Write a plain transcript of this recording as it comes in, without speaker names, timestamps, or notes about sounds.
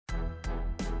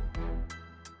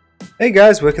Hey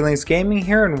guys, Wickedlinks Gaming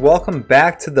here, and welcome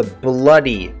back to the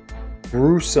bloody,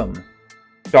 gruesome,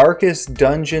 darkest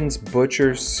dungeons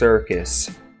butcher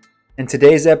circus. In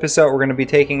today's episode, we're going to be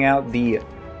taking out the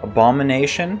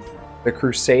Abomination, the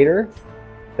Crusader,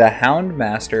 the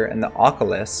Houndmaster, and the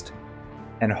Oculist,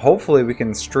 and hopefully we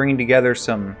can string together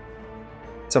some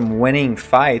winning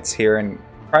fights here and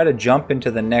try to jump into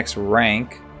the next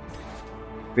rank.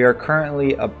 We are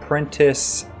currently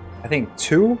Apprentice, I think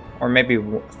 2 or maybe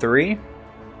 3,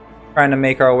 trying to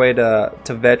make our way to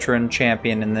Veteran,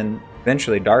 Champion, and then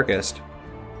eventually Darkest.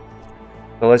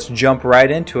 So let's jump right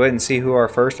into it and see who our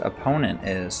first opponent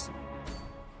is.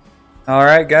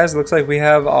 Alright guys, looks like we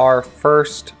have our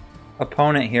first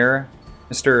opponent here,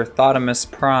 Mr. Thotimus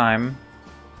Prime.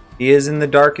 He is in the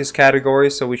Darkest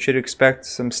category, so we should expect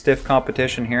some stiff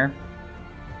competition here.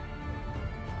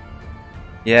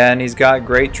 Yeah, and he's got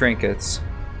great trinkets.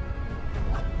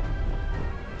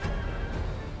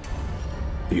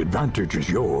 The advantage is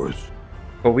yours.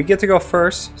 But we get to go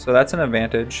first, so that's an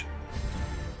advantage.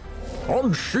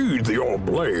 Unsheathe your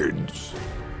blades.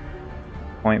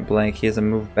 Point blank, he has a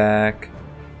move back.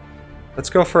 Let's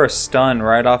go for a stun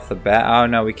right off the bat. Oh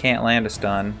no, we can't land a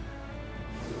stun.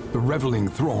 The reveling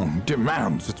throng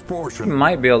demands its We portion.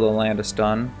 might be able to land a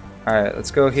stun. Alright,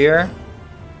 let's go here.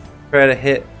 Try to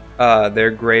hit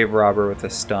their Grave Robber with a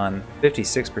stun.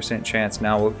 56% chance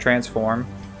now. We'll transform.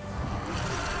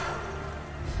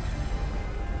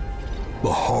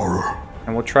 The horror.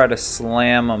 And we'll try to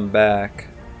slam them back.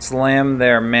 Slam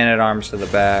their Man-at-Arms to the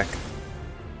back.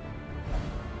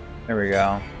 There we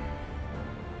go.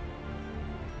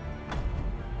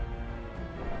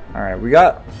 Alright, we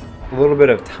got a little bit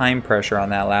of time pressure on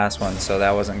that last one, so that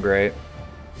wasn't great.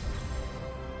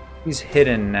 He's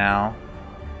hidden now.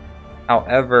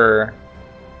 However,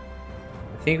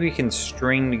 I think we can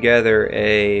string together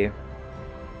a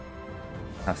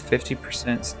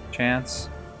 50% chance.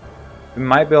 We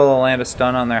might be able to land a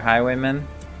stun on their Highwaymen,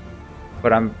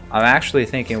 but I'm actually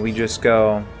thinking we just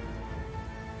go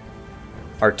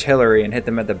artillery and hit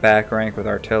them at the back rank with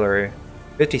artillery.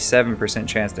 57%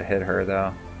 chance to hit her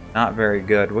though. Not very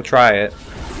good. We'll try it.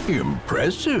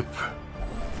 Impressive.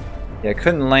 Yeah,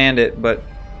 couldn't land it, but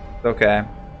okay.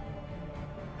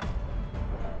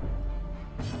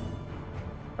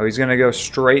 Oh, he's gonna go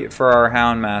straight for our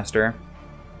Houndmaster.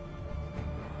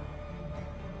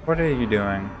 What are you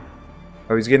doing?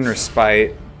 Oh, he's getting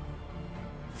respite.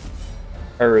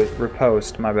 Or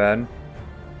riposte, my bad.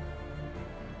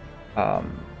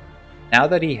 Now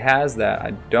that he has that,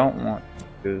 I don't want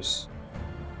to use.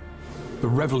 The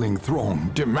reveling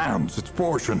throng demands its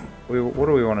portion. What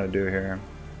do we want to do here?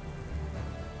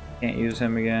 Can't use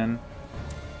him again.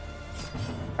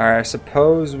 Alright, I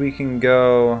suppose we can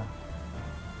go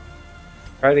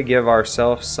try to give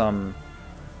ourselves a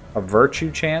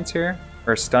virtue chance here.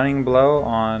 Or a stunning blow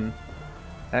on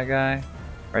that guy.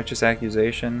 Righteous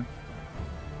accusation.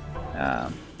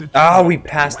 Oh, we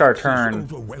passed our turn.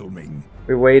 Overwhelming.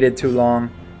 We waited too long.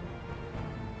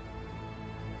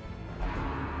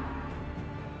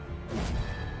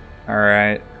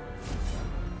 Alright.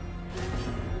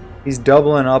 He's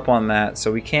doubling up on that, so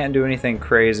we can't do anything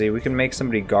crazy. We can make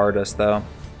somebody guard us, though.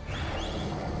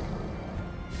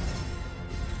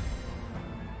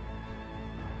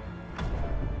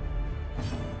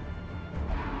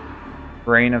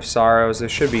 Rain of Sorrows.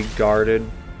 This should be guarded.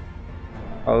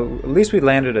 Oh, at least we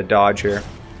landed a dodge here.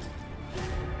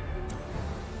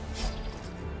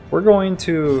 We're going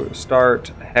to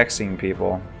start hexing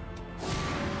people.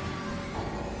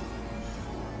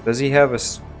 Does he have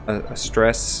a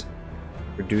stress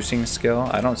reducing skill?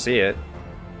 I don't see it.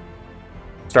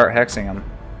 Start hexing him.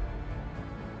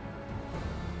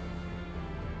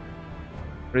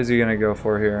 What is he gonna go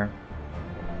for here?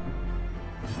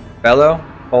 Bellow?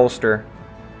 Holster.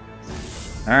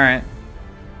 Alright.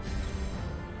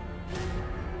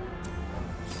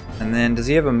 And then, does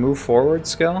he have a move forward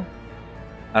skill?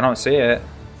 I don't see it.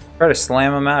 Try to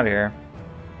slam him out of here.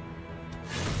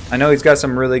 I know he's got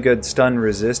some really good stun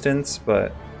resistance,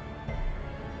 but...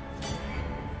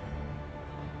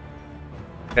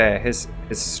 Okay, his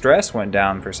stress went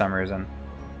down for some reason.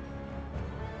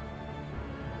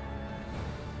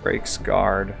 Breaks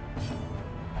guard.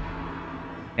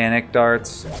 Panic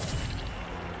darts.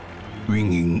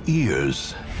 Ringing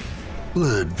ears.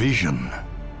 Blurred vision.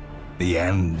 The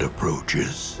end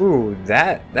approaches. Ooh,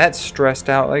 that stressed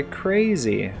out like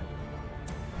crazy.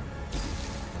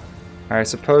 Alright,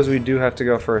 suppose we do have to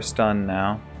go for a stun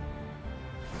now.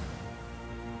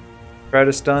 Try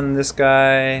to stun this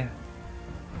guy.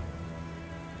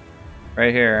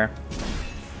 Right here.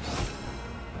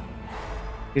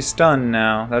 He's stunned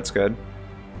now. That's good.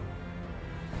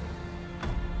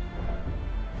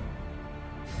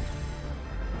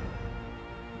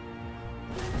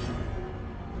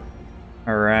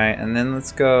 Alright, and then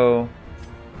let's go...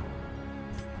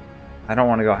 I don't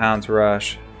want to go Hound's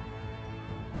Rush.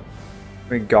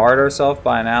 We guard ourselves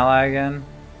by an ally again?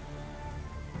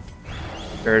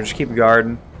 Or just keep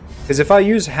guarding. Because if I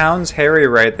use Hound's Harry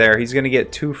right there, he's going to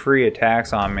get 2 free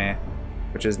attacks on me.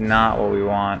 Which is not what we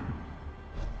want.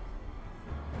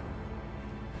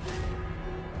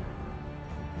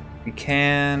 We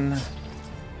can...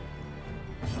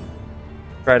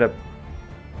 try to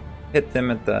hit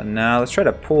them at the... No, let's try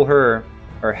to pull her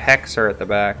or hex her at the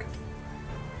back.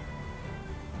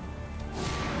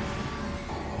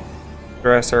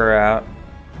 Stress her out.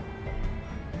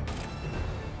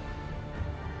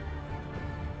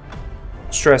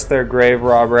 Stress their grave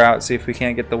robber out, see if we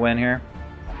can't get the win here.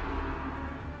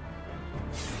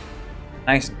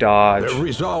 Nice dodge. Their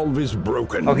resolve is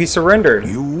broken. Oh, he surrendered.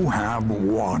 You have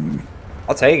won.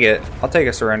 I'll take it. I'll take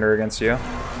a surrender against you.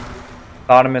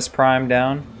 Automus Prime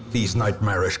down. These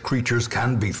nightmarish creatures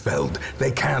can be felled.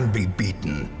 They can be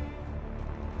beaten.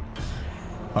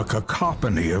 A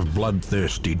cacophony of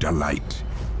bloodthirsty delight.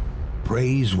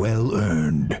 Praise well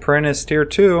earned. Apprentice tier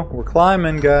 2. We're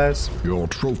climbing, guys. Your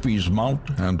trophies mount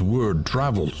and word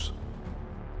travels.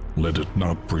 Let it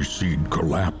not precede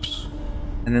collapse.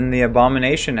 And then the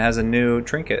Abomination has a new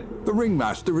trinket. The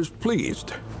ringmaster is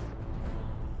pleased.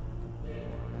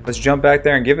 Let's jump back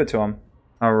there and give it to him.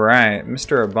 Alright,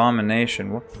 Mr.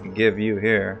 Abomination, what can we give you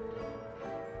here?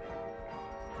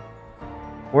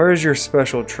 Where's your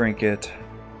special trinket?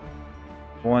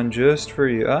 One just for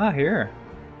you. Ah, here.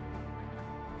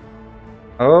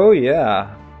 Oh,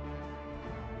 yeah.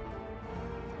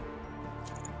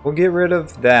 We'll get rid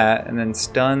of that and then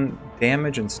stun,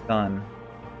 damage and stun.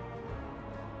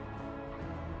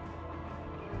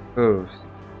 Ooh.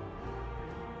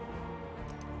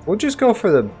 We'll just go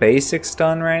for the basic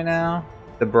stun right now.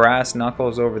 The brass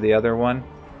knuckles over the other one.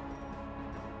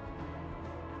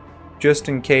 Just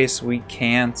in case we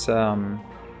can't,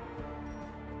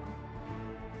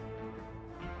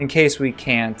 in case we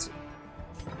can't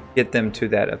get them to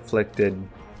that afflicted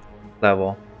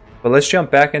level. But let's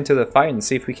jump back into the fight and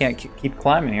see if we can't keep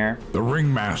climbing here. The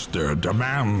ringmaster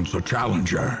demands a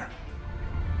challenger.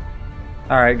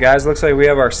 Alright guys, looks like we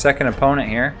have our second opponent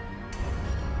here.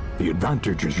 The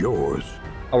advantage is yours.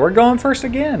 Oh, we're going first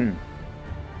again.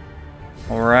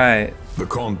 Alright. The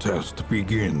contest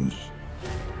begins.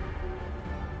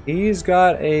 He's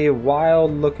got a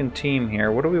wild looking team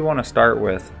here. What do we want to start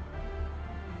with?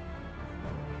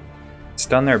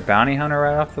 Stun their bounty hunter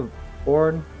right off the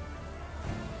board?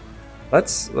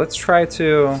 Let's try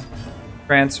to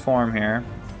transform here.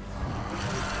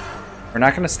 We're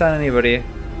not going to stun anybody.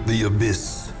 The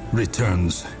abyss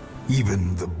returns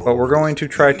even the But we're going to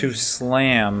try to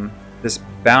slam this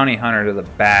bounty hunter to the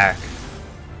back.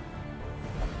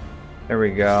 There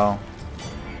we go.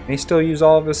 Can he still use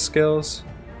all of his skills?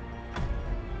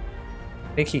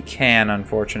 I think he can,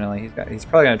 unfortunately. He's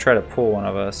probably going to try to pull one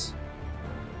of us.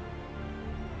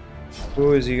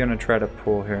 Who is he going to try to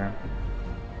pull here?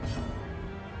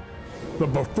 The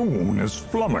buffoon is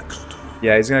flummoxed.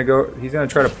 Yeah, he's going to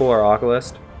try to pull our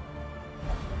Oculist.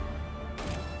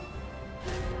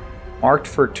 Marked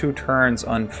for 2 turns,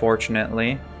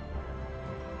 unfortunately.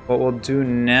 What we'll do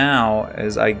now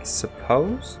is, I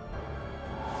suppose...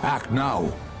 Act now.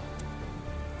 Does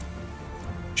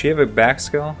she have a back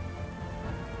skill?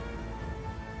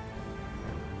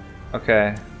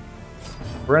 Okay.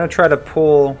 We're gonna try to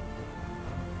pull...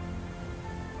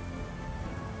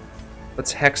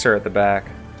 Let's hex her at the back.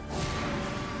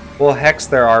 We'll hex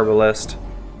their Arbalist.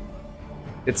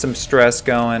 Get some stress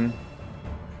going.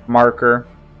 Marker.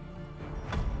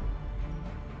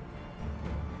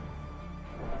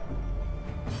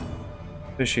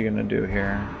 What is she gonna do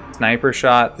here? Sniper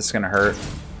shot? This is gonna hurt.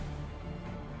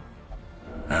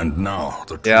 And now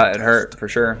the Yeah, true it hurt test. for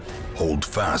sure. Hold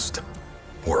fast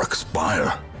or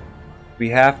expire. We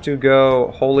have to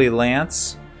go Holy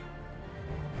Lance.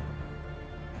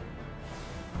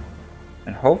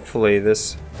 And hopefully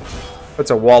this puts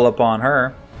a wallop on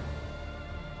her.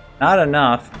 Not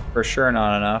enough. For sure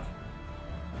not enough.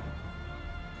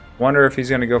 Wonder if he's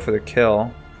going to go for the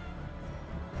kill.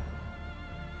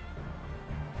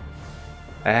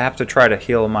 I have to try to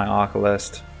heal my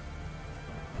Oculist.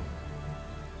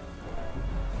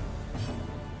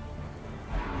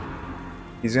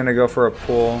 He's going to go for a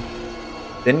pull.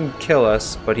 Didn't kill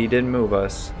us, but he did move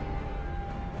us.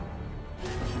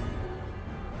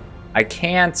 I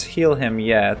can't heal him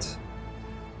yet.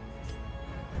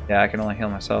 Yeah, I can only heal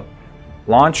myself.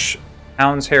 Launch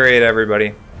Hound's Harry at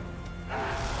everybody.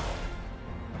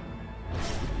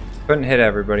 Couldn't hit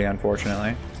everybody,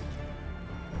 unfortunately.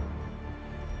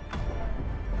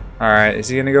 Alright, is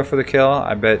he gonna go for the kill?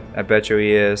 I bet you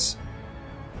he is.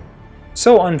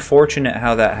 So unfortunate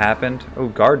how that happened. Oh,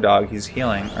 guard dog, he's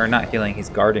healing. Or not healing, he's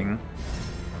guarding.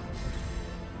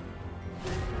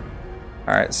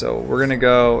 Alright, so we're gonna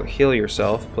go heal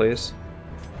yourself, please.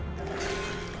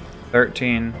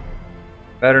 13.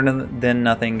 Better than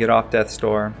nothing. Get off death's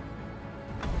door.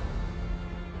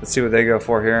 Let's see what they go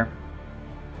for here.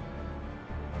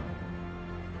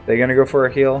 They gonna go for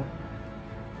a heal?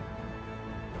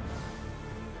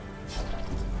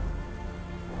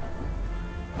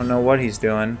 I don't know what he's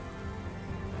doing.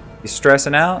 He's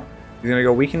stressing out? He's gonna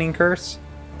go weakening curse?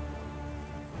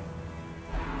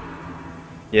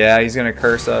 Yeah, he's gonna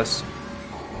curse us.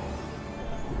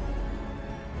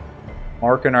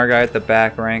 Marking our guy at the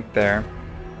back rank there.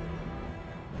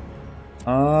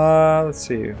 Let's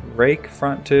see. Rake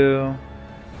front 2.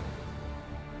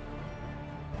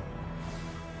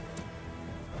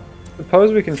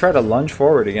 Suppose we can try to lunge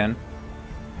forward again.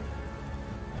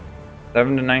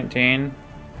 7 to 19.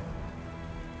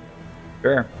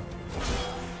 Sure.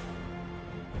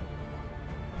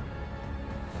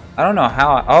 I don't know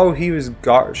how. Oh, he was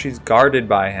she's guarded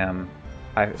by him.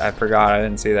 I forgot. I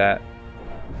didn't see that.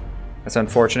 That's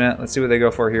unfortunate. Let's see what they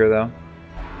go for here, though.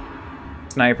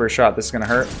 Sniper shot. This is gonna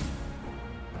hurt.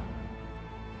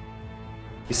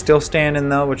 He's still standing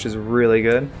though, which is really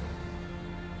good.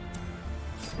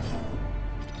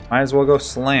 Might as well go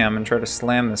slam and try to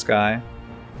slam this guy.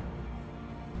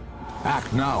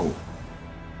 Act now.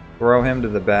 Throw him to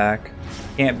the back.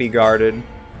 Can't be guarded.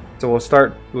 So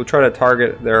we'll try to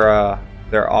target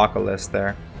their Oculus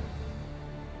there.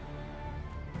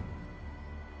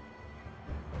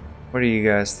 What are you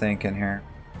guys thinking here?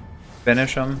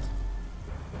 Finish him?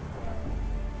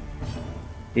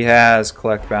 He has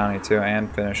collect bounty too, and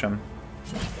finish him.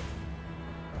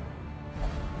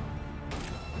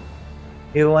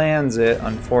 He lands it,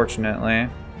 unfortunately.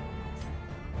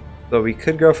 So we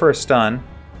could go for a stun.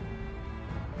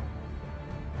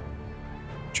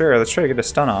 Sure, let's try to get a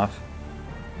stun off.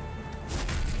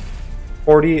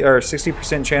 40 or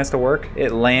 60% chance to work.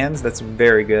 It lands. That's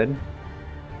very good.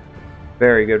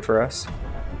 Very good for us.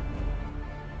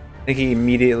 I think he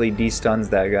immediately de-stuns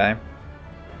that guy.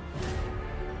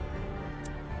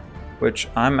 Which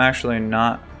I'm actually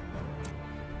not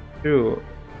too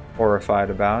horrified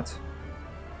about.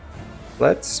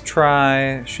 Let's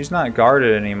try... She's not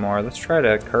guarded anymore. Let's try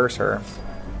to curse her.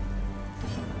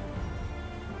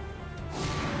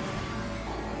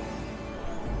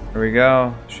 Here we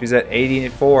go. She's at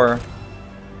 84.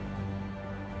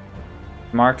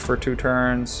 Marked for 2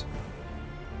 turns.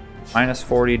 Minus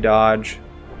 40 dodge.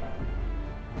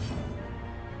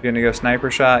 You gonna go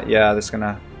sniper shot? Yeah, this is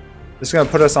gonna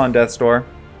put us on death's door.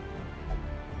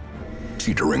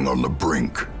 Teetering on the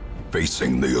brink,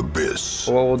 facing the abyss.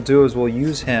 So what we'll do is we'll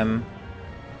use him,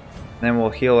 then we'll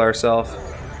heal ourselves.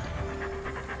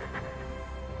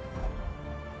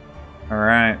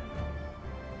 Alright.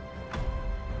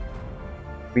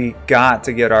 We got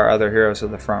to get our other heroes to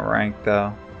the front rank,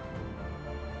 though.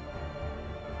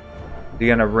 You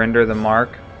gonna render the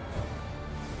mark?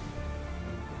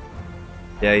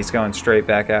 Yeah, he's going straight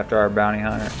back after our bounty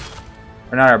hunter.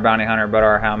 Or not our bounty hunter, but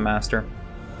our houndmaster.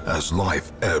 As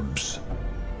life ebbs,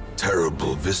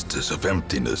 terrible vistas of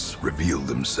emptiness reveal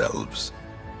themselves.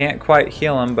 Can't quite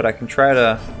heal him, but I can try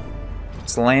to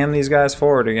slam these guys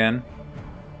forward again.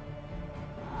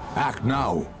 Act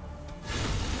now.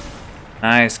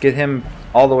 Nice. Get him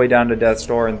all the way down to death's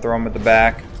door and throw him at the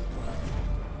back.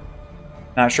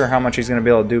 Not sure how much he's going to be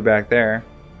able to do back there.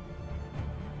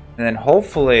 And then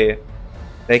hopefully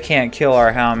they can't kill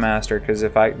our houndmaster, because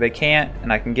if they can't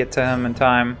and I can get to him in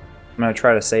time, I'm going to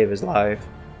try to save his life.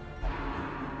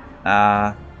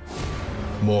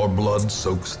 More blood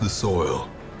soaks the soil,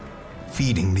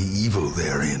 feeding the evil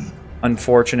therein.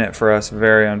 Unfortunate for us,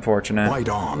 very unfortunate. Fight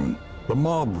on. The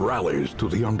mob rallies to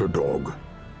the underdog.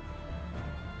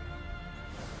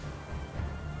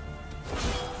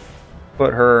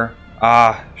 Put her...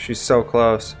 she's so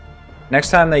close.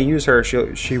 Next time they use her,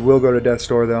 she will go to death's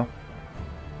door, though.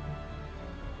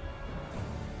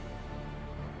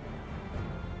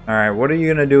 Alright, what are you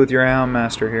going to do with your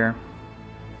houndmaster here?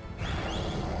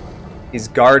 He's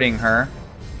guarding her.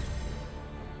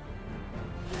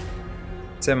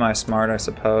 Semi-smart, I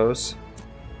suppose.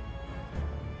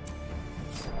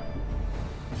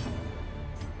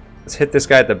 Let's hit this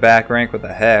guy at the back rank with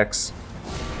a hex.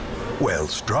 Well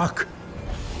struck.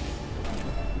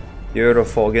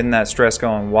 Beautiful, getting that stress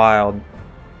going wild.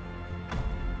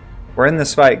 We're in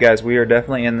this fight, guys. We are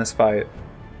definitely in this fight.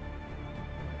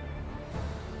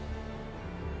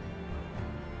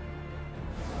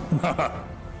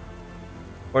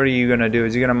 What are you gonna do?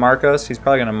 Is he gonna mark us? He's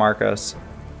probably gonna mark us.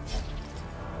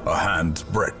 A hand's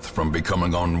breadth from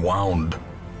becoming unwound.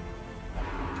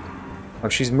 Oh,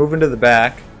 she's moving to the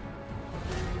back.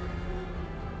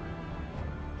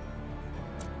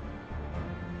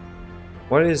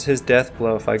 What is his death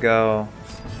blow if I go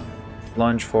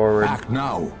lunge forward? Act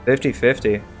now.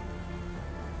 50-50.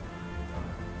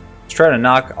 Let's try to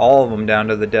knock all of them down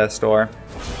to the death's door.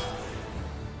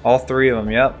 All three of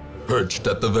them, yep. Perched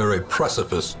at the very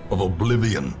precipice of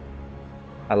oblivion.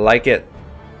 I like it.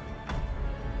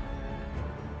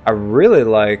 I really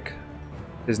like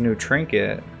his new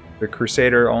trinket. The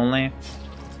Crusader only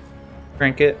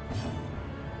trinket.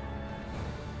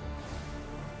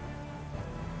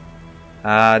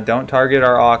 Don't target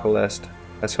our Oculist.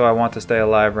 That's who I want to stay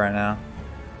alive right now.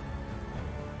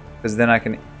 Because then I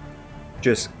can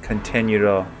just continue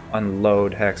to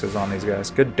unload hexes on these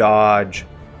guys. Good dodge.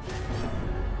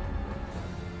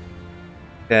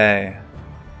 Okay.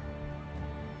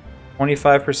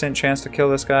 25% chance to kill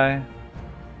this guy.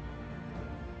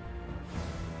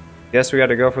 Guess we got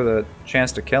to go for the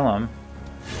chance to kill him.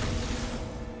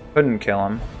 Couldn't kill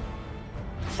him.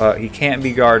 But he can't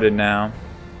be guarded now.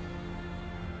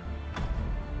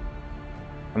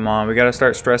 Come on, we got to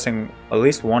start stressing at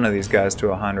least one of these guys to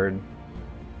 100.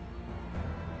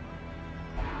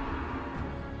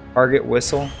 Target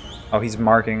whistle. Oh, he's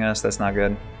marking us. That's not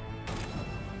good.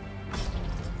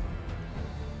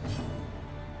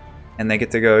 And they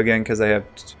get to go again because they have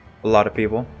a lot of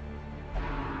people.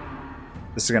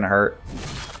 This is gonna hurt.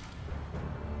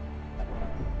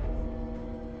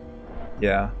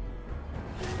 Yeah.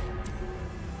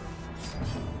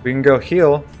 We can go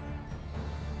heal.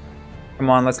 Come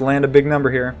on, let's land a big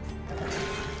number here.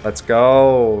 Let's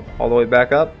go. All the way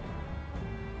back up.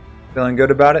 Feeling good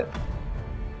about it?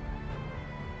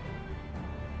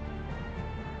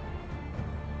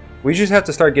 We just have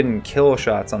to start getting kill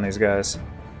shots on these guys.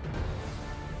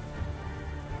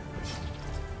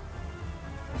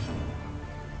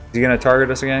 Is he gonna target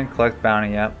us again? Collect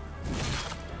bounty, yep.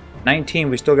 19,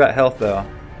 we still got health though.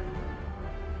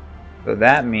 So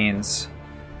that means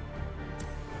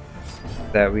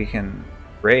that we can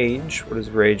rage. What does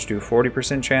rage do?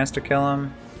 40% chance to kill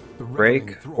him.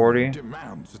 Rake, 40.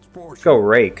 Let's go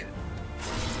rake.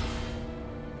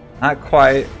 Not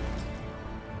quite.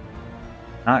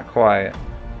 Not quite.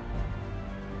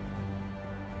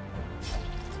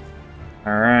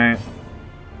 Alright.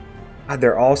 God,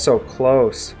 they're all so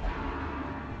close.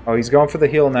 Oh, he's going for the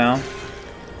heal now.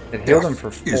 It healed him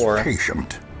for 4.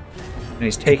 And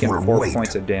he's taking 4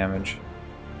 points of damage.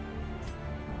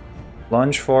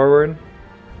 Lunge forward.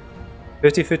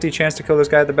 50-50 chance to kill this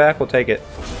guy at the back. We'll take it.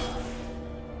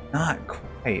 Not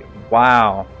quite.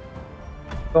 Wow.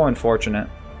 So unfortunate.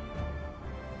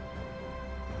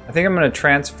 I think I'm going to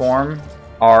transform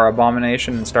our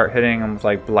abomination and start hitting him with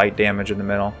like blight damage in the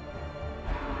middle.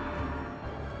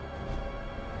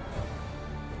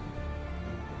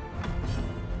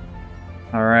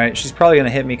 Alright, she's probably going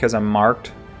to hit me because I'm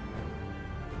marked.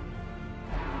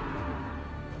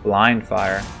 Blind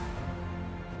fire.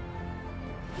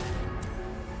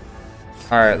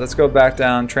 Alright, let's go back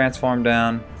down, transform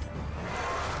down.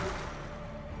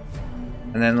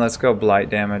 And then let's go blight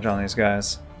damage on these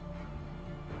guys.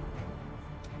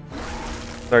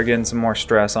 Start getting some more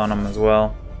stress on them as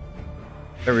well.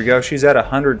 There we go, she's at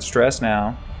 100 stress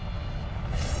now.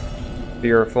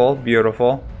 Beautiful,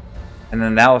 beautiful. And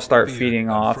then that will start feeding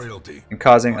off and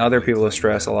causing other people to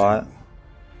stress a lot.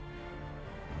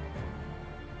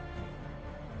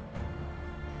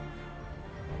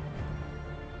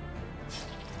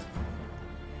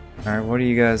 Alright, what are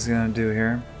you guys gonna do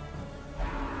here?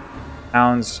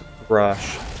 Hound's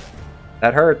Rush.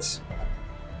 That hurts.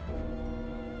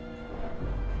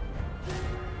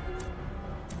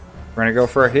 We're gonna go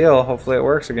for a heal. Hopefully it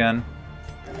works again.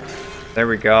 There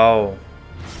we go.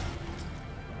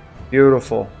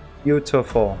 Beautiful.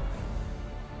 Beautiful.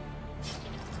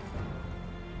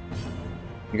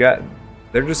 You got...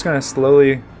 They're just gonna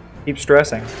slowly keep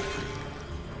stressing.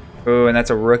 Ooh, and that's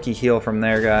a rookie heal from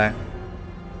their guy.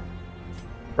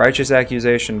 Righteous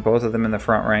Accusation, both of them in the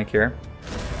front rank here.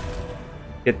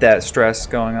 Get that stress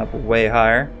going up way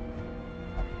higher.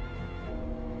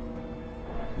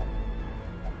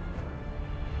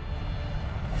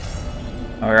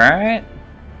 Alright.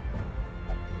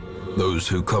 Those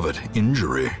who covet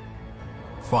injury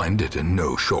find it in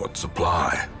no short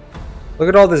supply. Look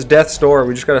at all this death's door.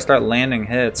 We just gotta start landing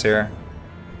hits here.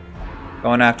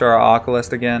 Going after our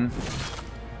Oculist again.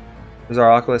 Is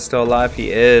our Oculist still alive?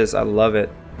 He is. I love it.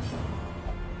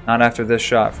 Not after this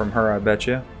shot from her, I bet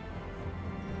you.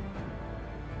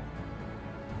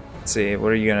 Let's see,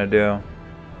 what are you gonna do?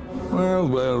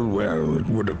 Well, it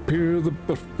would appear the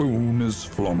buffoon is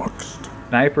flummoxed.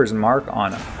 Sniper's mark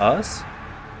on us?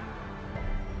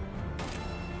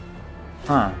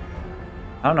 Huh.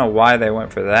 I don't know why they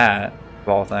went for that, of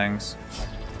all things.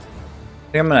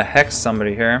 I think I'm gonna hex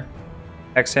somebody here.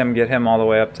 Hex him, get him all the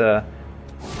way up to...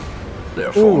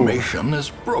 Their formation is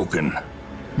broken.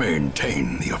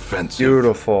 Maintain the offensive.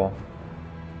 Beautiful.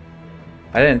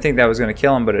 I didn't think that was gonna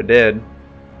kill him, but it did.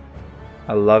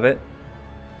 I love it.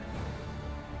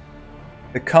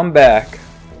 The comeback.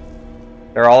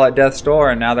 They're all at death's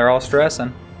door and now they're all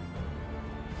stressing.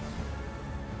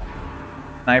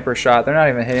 Sniper shot. They're not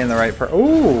even hitting the right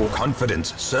Ooh!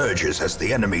 Confidence surges as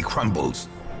the enemy crumbles.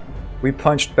 We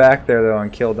punched back there though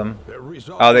and killed them.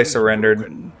 Oh, they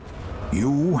surrendered.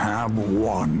 You have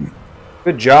won.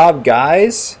 Good job,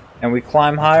 guys. And we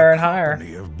climb higher and higher.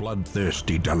 Of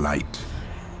bloodthirsty delight.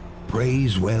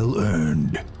 Praise well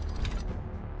earned.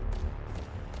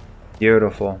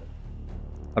 Beautiful.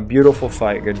 A beautiful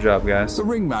fight. Good job, guys. The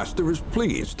ringmaster is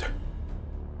pleased.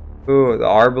 Ooh, the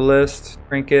arbalist,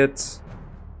 trinkets,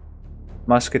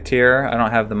 musketeer. I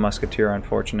don't have the musketeer,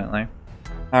 unfortunately.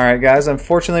 Alright, guys.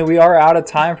 Unfortunately, we are out of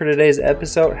time for today's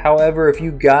episode. However, if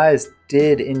you guys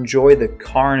did enjoy the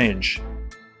carnage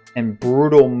and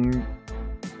brutal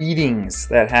beatings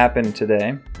that happened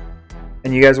today,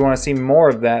 and you guys want to see more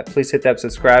of that, please hit that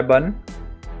subscribe button.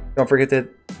 Don't forget to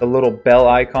hit the little bell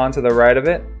icon to the right of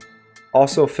it.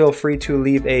 Also, feel free to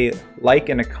leave a like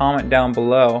and a comment down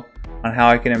below on how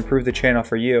I can improve the channel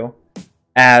for you.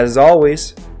 As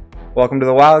always, welcome to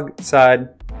the wild side.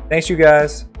 Thanks, you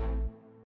guys.